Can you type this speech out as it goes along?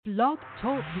Blog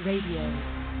Talk Radio.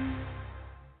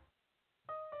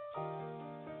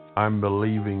 I'm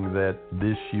believing that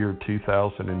this year,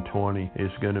 2020,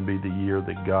 is going to be the year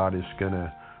that God is going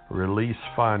to release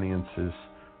finances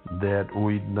that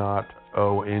we'd not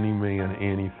owe any man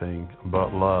anything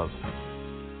but love.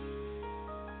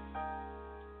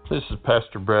 This is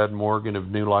Pastor Brad Morgan of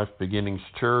New Life Beginnings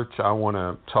Church. I want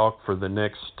to talk for the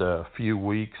next few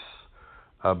weeks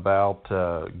about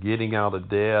getting out of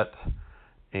debt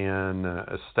and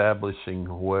establishing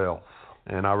wealth.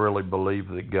 And I really believe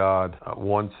that God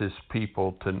wants His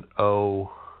people to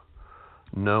owe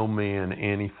no man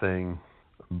anything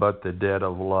but the debt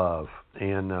of love.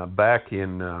 And back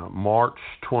in March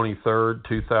 23rd,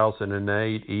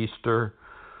 2008, Easter,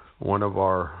 one of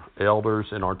our elders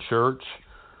in our church,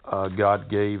 God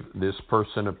gave this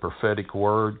person a prophetic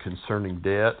word concerning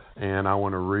debt, and I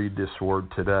want to read this word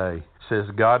today. It says,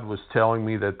 God was telling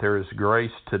me that there is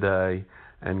grace today,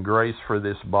 and grace for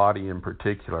this body in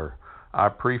particular. I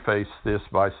preface this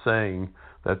by saying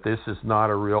that this is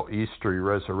not a real Easter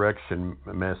resurrection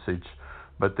message,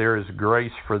 but there is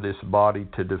grace for this body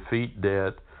to defeat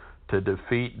debt,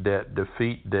 defeat the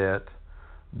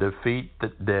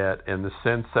debt, in the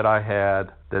sense that I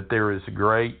had that there is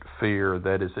great fear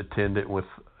that is attendant with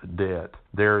debt.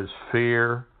 There is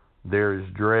fear, there is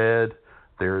dread,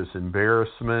 there is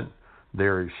embarrassment,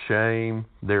 there is shame,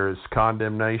 there is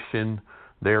condemnation,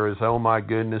 there is, oh my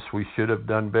goodness, we should have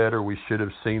done better, we should have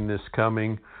seen this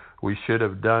coming, we should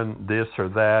have done this or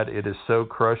that. It is so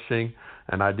crushing,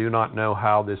 and I do not know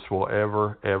how this will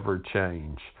ever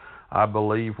change. I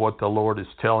believe what the Lord is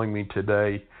telling me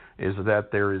today is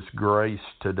that there is grace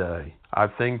today. I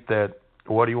think that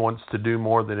what He wants to do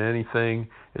more than anything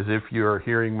is, if you are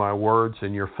hearing my words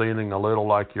and you're feeling a little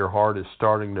like your heart is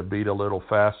starting to beat a little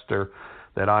faster,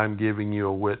 that I'm giving you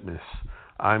a witness.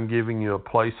 I'm giving you a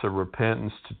place of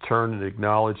repentance to turn and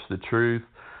acknowledge the truth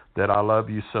that I love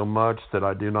you so much that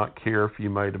I do not care if you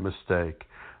made a mistake.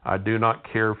 I do not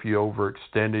care if you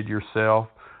overextended yourself.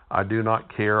 I do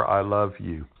not care. I love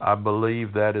you. I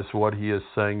believe that is what He is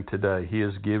saying today. He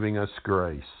is giving us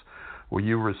grace. Will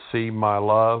you receive my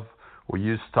love? Will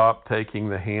you stop taking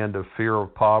the hand of fear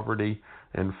of poverty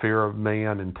and fear of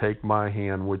man and take my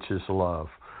hand, which is love?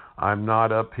 I'm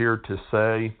not up here to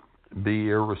say be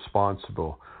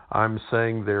irresponsible. I'm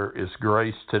saying there is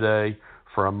grace today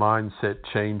for a mindset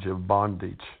change of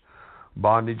bondage.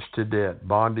 Bondage to debt,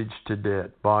 bondage to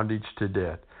debt, bondage to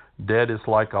debt. Debt is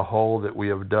like a hole that we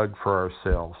have dug for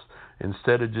ourselves.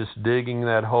 Instead of just digging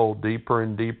that hole deeper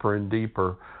and deeper and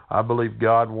deeper, I believe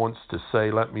God wants to say,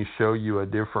 let me show you a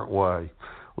different way.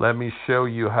 Let me show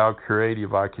you how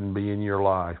creative I can be in your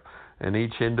life, and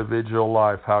each individual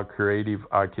life, how creative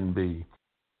I can be.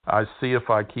 I see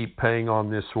if I keep paying on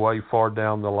this way far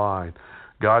down the line,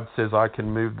 God says I can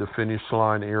move the finish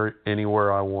line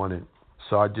anywhere I want it.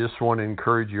 So I just want to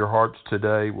encourage your hearts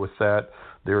today with that.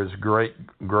 There is great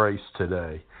grace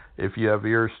today. If you have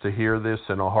ears to hear this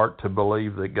and a heart to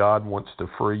believe that God wants to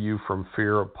free you from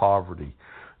fear of poverty,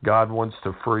 God wants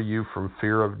to free you from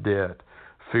fear of debt,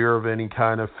 fear of any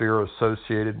kind of fear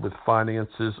associated with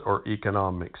finances or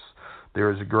economics. There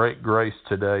is great grace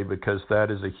today because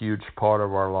that is a huge part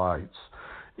of our lives.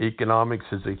 Economics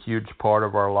is a huge part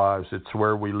of our lives. It's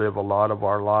where we live a lot of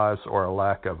our lives, or a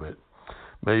lack of it.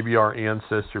 Maybe our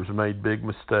ancestors made big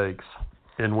mistakes,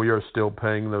 and we are still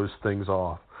paying those things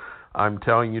off. I'm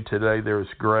telling you today there is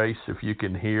grace if you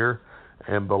can hear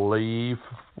and believe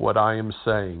what I am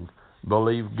saying.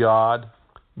 Believe God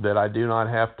that I do not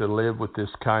have to live with this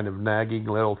kind of nagging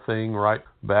little thing right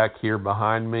back here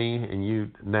behind me, and you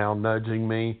now nudging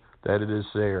me, that it is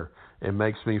there. It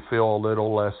makes me feel a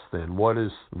little less than. What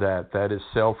is that? That is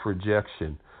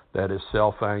self-rejection. That is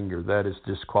self-anger. That is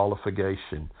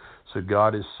disqualification. So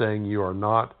God is saying you are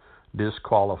not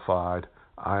disqualified.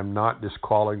 I'm not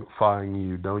disqualifying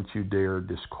you. Don't you dare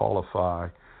disqualify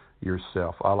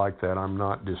yourself. I like that. I'm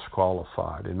not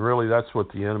disqualified. And really that's what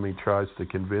the enemy tries to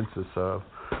convince us of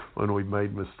when we've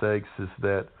made mistakes, is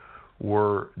that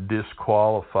we're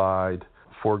disqualified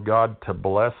for God to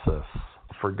bless us,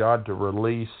 for God to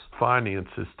release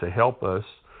finances to help us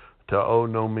to owe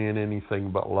no man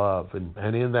anything but love.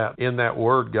 And in that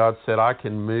word, God said, I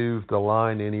can move the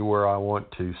line anywhere I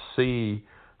want to. See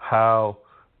how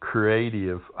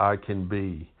creative I can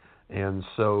be. And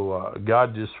so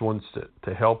God just wants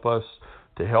to help us,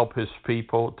 to help His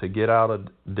people, to get out of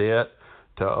debt,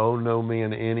 to owe no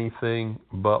man anything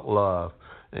but love.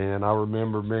 And I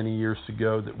remember many years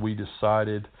ago that we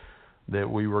decided that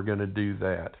we were going to do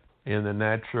that. In the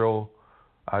natural,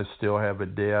 I still have a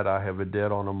debt. I have a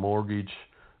debt on a mortgage,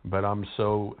 but I'm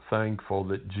so thankful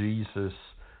that Jesus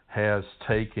has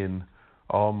taken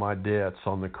all my debts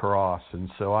on the cross. And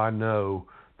so I know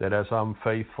that as I'm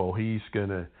faithful, He's going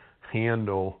to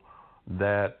handle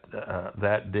that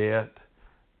debt.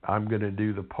 I'm going to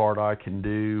do the part I can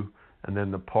do, and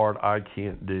then the part I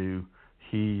can't do,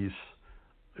 He's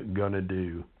going to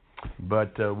do.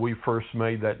 But we first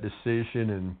made that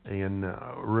decision and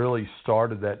really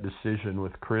started that decision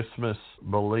with Christmas,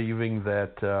 believing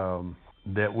that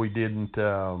that we didn't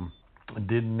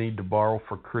need to borrow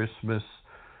for Christmas,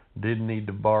 didn't need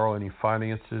to borrow any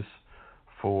finances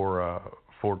for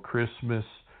Christmas,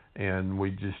 and we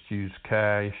just used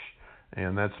cash.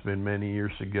 And that's been many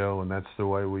years ago, and that's the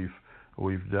way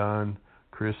we've done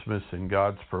Christmas, and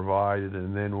God's provided.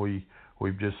 And then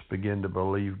we've just begun to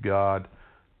believe God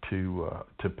to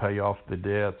pay off the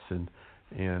debts,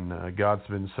 and God's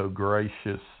been so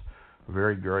gracious,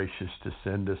 very gracious, to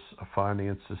send us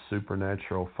finances,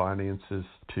 supernatural finances,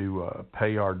 to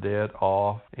pay our debt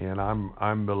off. And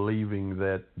I'm believing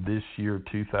that this year,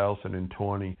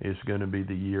 2020, is going to be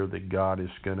the year that God is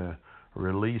going to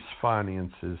release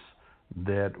finances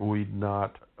that we'd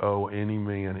not owe any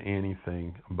man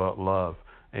anything but love.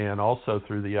 And also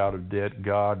through the out of debt,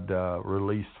 God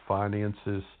released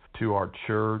finances to our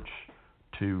church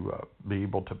to be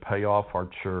able to pay off our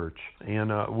church.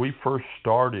 And we first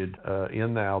started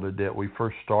in the out of debt. We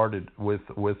first started with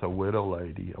a widow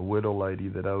lady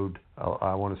that owed,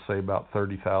 I want to say, about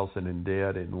 $30,000 in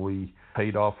debt, and we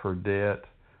paid off her debt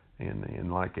in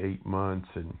like 8 months,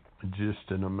 and just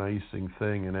an amazing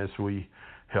thing. And as we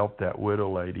helped that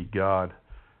widow lady, God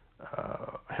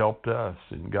helped us,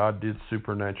 and God did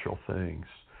supernatural things.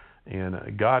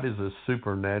 And God is a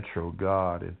supernatural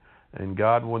God, and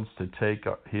God wants to take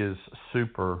His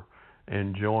super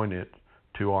and join it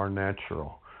to our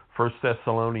natural. 1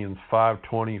 Thessalonians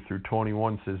 5:20 through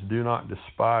 21 says, "Do not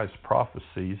despise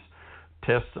prophecies.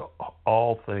 Test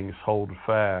all things. Hold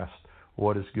fast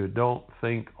what is good." Don't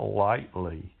think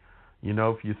lightly. You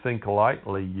know, if you think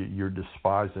lightly, you're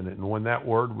despising it. And when that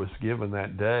word was given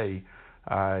that day,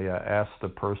 I asked the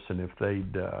person if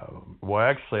they'd.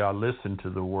 I listened to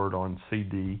the word on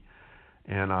CD,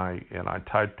 and I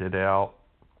typed it out,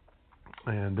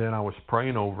 and then I was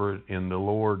praying over it, and the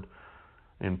Lord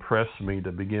impressed me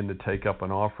to begin to take up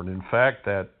an offering. In fact,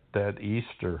 that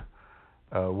Easter,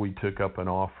 we took up an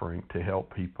offering to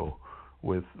help people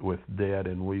with debt,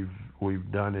 and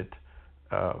we've done it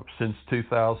since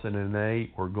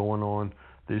 2008. We're going on,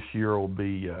 this year will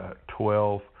be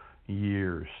 12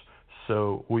 years.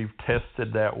 So we've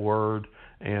tested that word,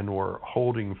 and we're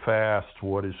holding fast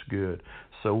what is good.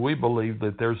 So we believe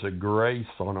that there's a grace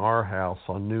on our house,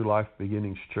 on New Life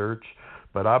Beginnings Church,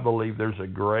 but I believe there's a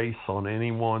grace on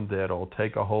anyone that'll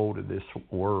take a hold of this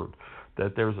word,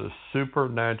 that there's a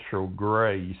supernatural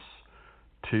grace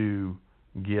to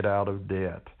get out of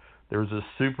debt. There's a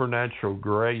supernatural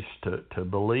grace to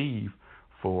believe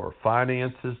for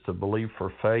finances, to believe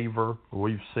for favor.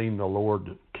 We've seen the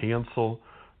Lord cancel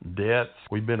debts.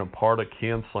 We've been a part of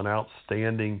canceling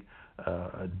outstanding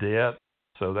debt.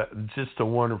 So that's just a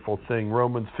wonderful thing.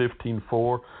 Romans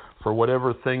 15:4, "For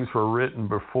whatever things were written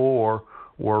before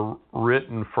were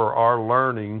written for our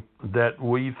learning, that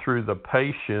we through the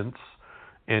patience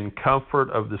and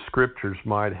comfort of the Scriptures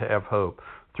might have hope."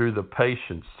 Through the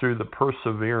patience, through the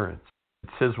perseverance. It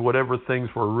says whatever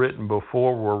things were written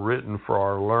before were written for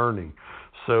our learning.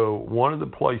 So one of the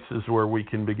places where we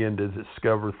can begin to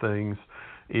discover things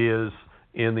is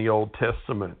in the Old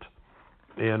Testament.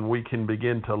 And we can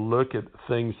begin to look at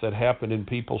things that happen in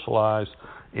people's lives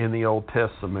in the Old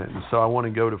Testament. And so I want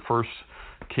to go to 1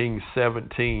 Kings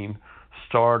 17,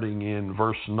 starting in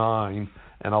verse 9.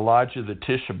 "And Elijah the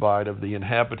Tishbite of the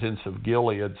inhabitants of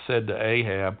Gilead said to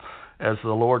Ahab, As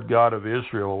the Lord God of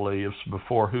Israel lives,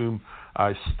 before whom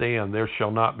I stand, there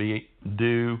shall not be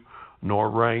dew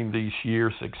nor rain these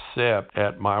years except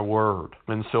at my word."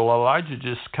 And so Elijah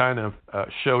just kind of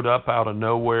showed up out of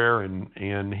nowhere,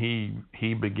 and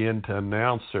he began to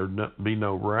announce there'd be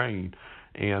no rain.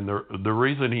 And the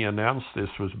reason he announced this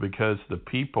was because the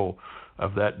people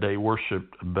of that day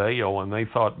worshipped Baal, and they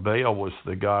thought Baal was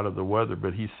the god of the weather.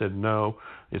 But he said, "No,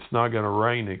 it's not going to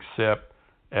rain except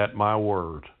at my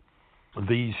word."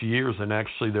 These years, and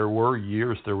actually there were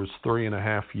years, there was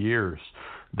 3.5 years.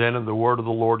 Then the word of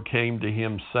the Lord came to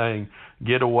him, saying,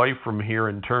 "Get away from here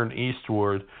and turn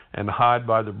eastward and hide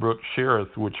by the brook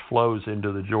Cherith, which flows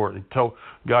into the Jordan."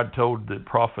 God told the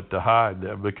prophet to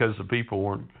hide because the people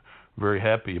weren't very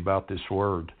happy about this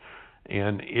word.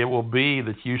 "And it will be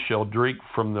that you shall drink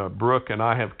from the brook, and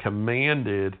I have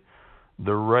commanded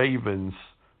the ravens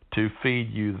to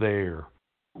feed you there."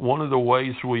 One of the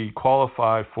ways we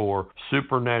qualify for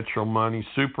supernatural money,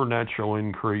 supernatural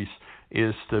increase,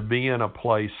 is to be in a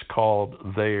place called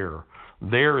there.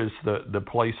 There is the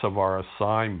place of our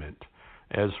assignment.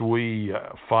 As we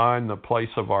find the place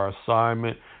of our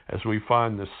assignment, as we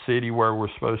find the city where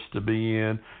we're supposed to be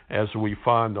in, as we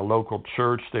find the local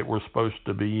church that we're supposed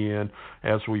to be in,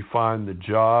 as we find the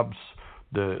jobs,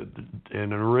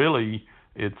 and really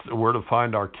we're to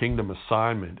find our kingdom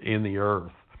assignment in the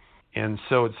earth. And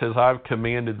so it says, I've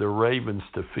commanded the ravens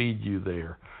to feed you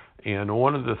there. And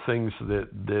one of the things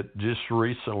that just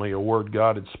recently a word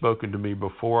God had spoken to me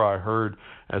before I heard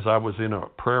as I was in a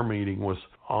prayer meeting was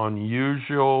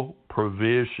unusual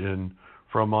provision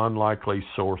from unlikely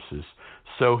sources.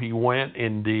 So he went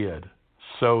and did.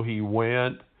 So he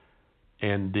went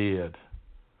and did,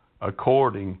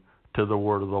 according to the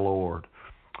word of the Lord.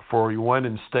 For he went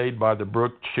and stayed by the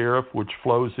brook Cherith, which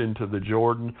flows into the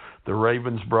Jordan. The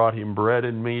ravens brought him bread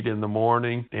and meat in the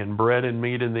morning, and bread and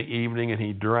meat in the evening, and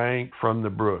he drank from the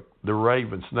brook. The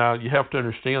ravens. Now, you have to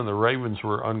understand, the ravens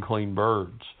were unclean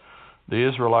birds. The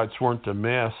Israelites weren't to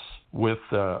mess with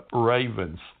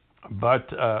ravens. But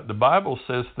the Bible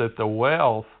says that the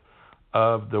wealth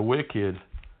of the wicked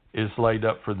is laid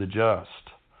up for the just.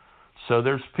 So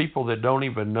there's people that don't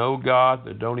even know God,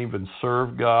 that don't even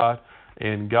serve God,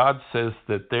 and God says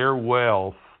that their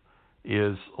wealth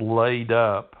is laid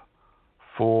up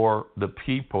for the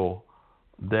people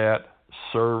that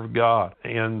serve God.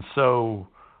 And so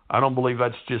I don't believe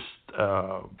that's just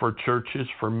for churches,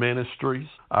 for ministries.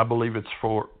 I believe it's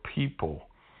for people.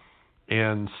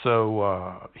 And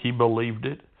so he believed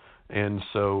it. And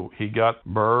so he got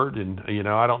bird, and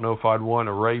I don't know if I'd want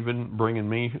a raven bringing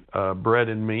me bread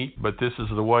and meat, but this is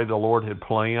the way the Lord had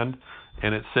planned.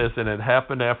 And it says that it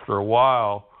happened after a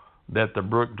while that the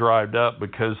brook dried up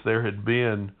because there had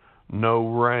been no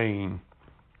rain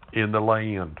in the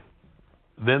land.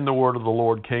 Then the word of the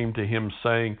Lord came to him,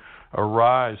 saying,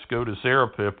 Arise, go to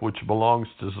Zarephath, which belongs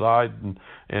to Zidon,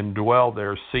 and dwell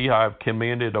there. See, I have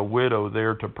commanded a widow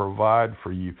there to provide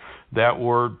for you. That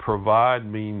word provide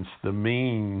means the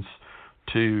means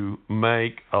to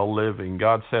make a living.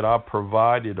 God said, I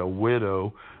provided a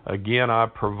widow. Again, I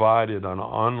provided an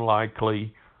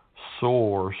unlikely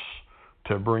source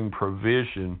to bring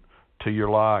provision to your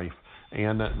life.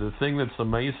 And the thing that's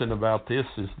amazing about this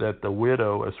is that the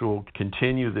widow, as we'll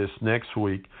continue this next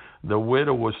week, the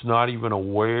widow was not even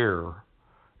aware,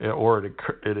 or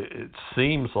it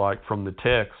seems like from the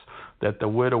text that the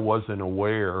widow wasn't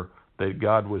aware that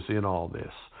God was in all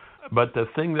this. But the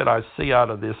thing that I see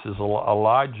out of this is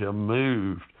Elijah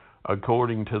moved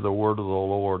according to the word of the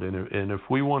Lord. And if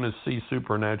we want to see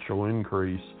supernatural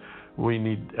increase, we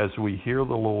need, as we hear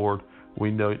the Lord,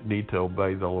 we need to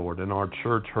obey the Lord. And our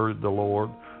church heard the Lord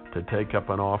to take up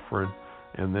an offering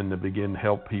and then to begin to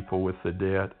help people with the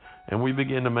debt. And we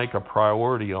begin to make a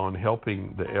priority on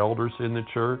helping the elders in the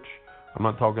church. I'm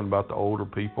not talking about the older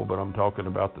people, but I'm talking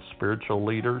about the spiritual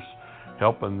leaders,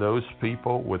 helping those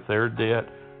people with their debt,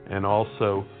 and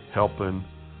also helping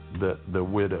the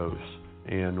widows.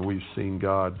 And we've seen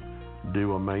God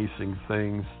do amazing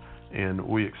things, and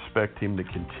we expect Him to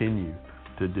continue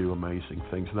to do amazing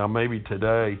things. Now, maybe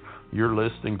today you're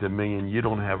listening to me and you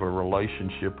don't have a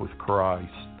relationship with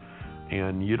Christ,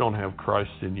 and you don't have Christ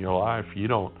in your life. You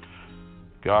don't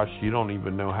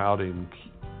even know how to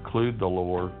include the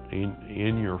Lord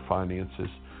in your finances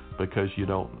because you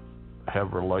don't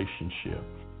have a relationship.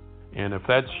 And if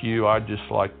that's you, I'd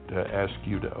just like to ask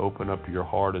you to open up your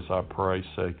heart as I pray.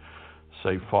 Say,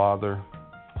 Father,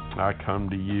 I come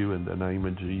to you in the name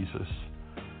of Jesus,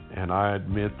 and I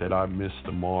admit that I've missed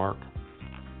the mark,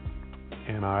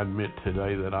 and I admit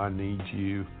today that I need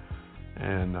you,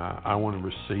 and I want to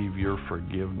receive your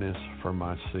forgiveness for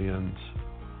my sins,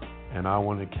 and I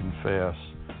want to confess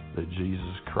that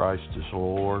Jesus Christ is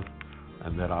Lord,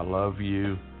 and that I love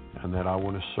you, and that I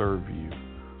want to serve you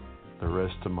the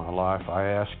rest of my life. I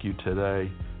ask you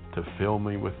today to fill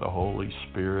me with the Holy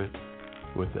Spirit,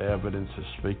 with evidence of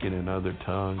speaking in other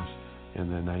tongues, in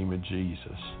the name of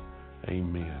Jesus.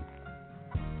 Amen.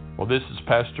 Well, this is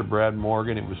Pastor Brad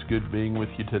Morgan. It was good being with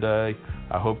you today.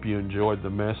 I hope you enjoyed the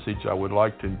message. I would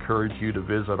like to encourage you to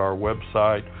visit our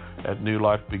website at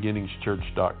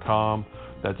newlifebeginningschurch.com.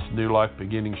 That's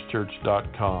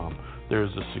newlifebeginningschurch.com.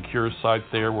 There's a secure site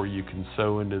there where you can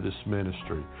sow into this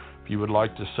ministry. If you would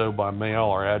like to sow by mail,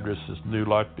 our address is New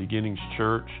Life Beginnings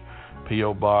Church,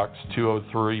 P.O. Box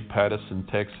 203, Patterson,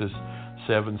 Texas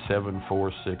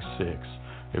 77466.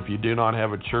 If you do not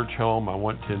have a church home, I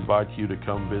want to invite you to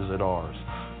come visit ours.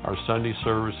 Our Sunday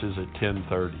service is at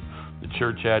 10:30. The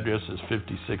church address is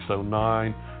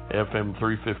 5609 FM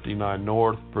 359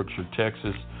 North, Brookshire,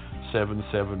 Texas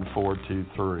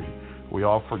 77423. We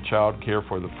offer child care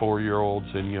for the 4-year-olds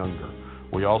and younger.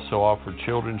 We also offer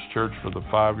children's church for the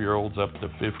 5-year-olds up to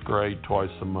 5th grade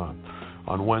twice a month.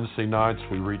 On Wednesday nights,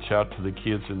 we reach out to the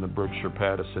kids in the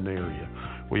Brookshire-Pattison area.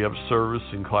 We have service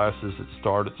and classes that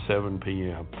start at 7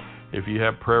 p.m. If you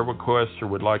have prayer requests or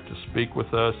would like to speak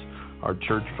with us, our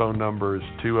church phone number is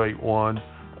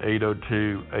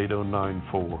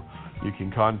 281-802-8094. You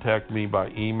can contact me by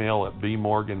email at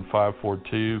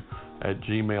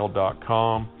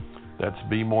bmorgan542@gmail.com. That's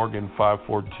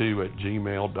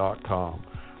bmorgan542@gmail.com.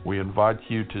 We invite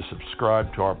you to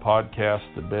subscribe to our podcast,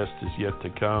 The Best Is Yet to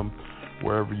Come,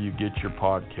 wherever you get your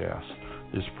podcasts.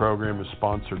 This program is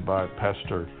sponsored by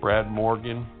Pastor Brad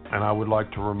Morgan, and I would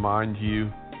like to remind you,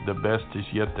 the best is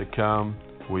yet to come.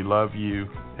 We love you,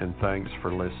 and thanks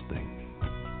for listening.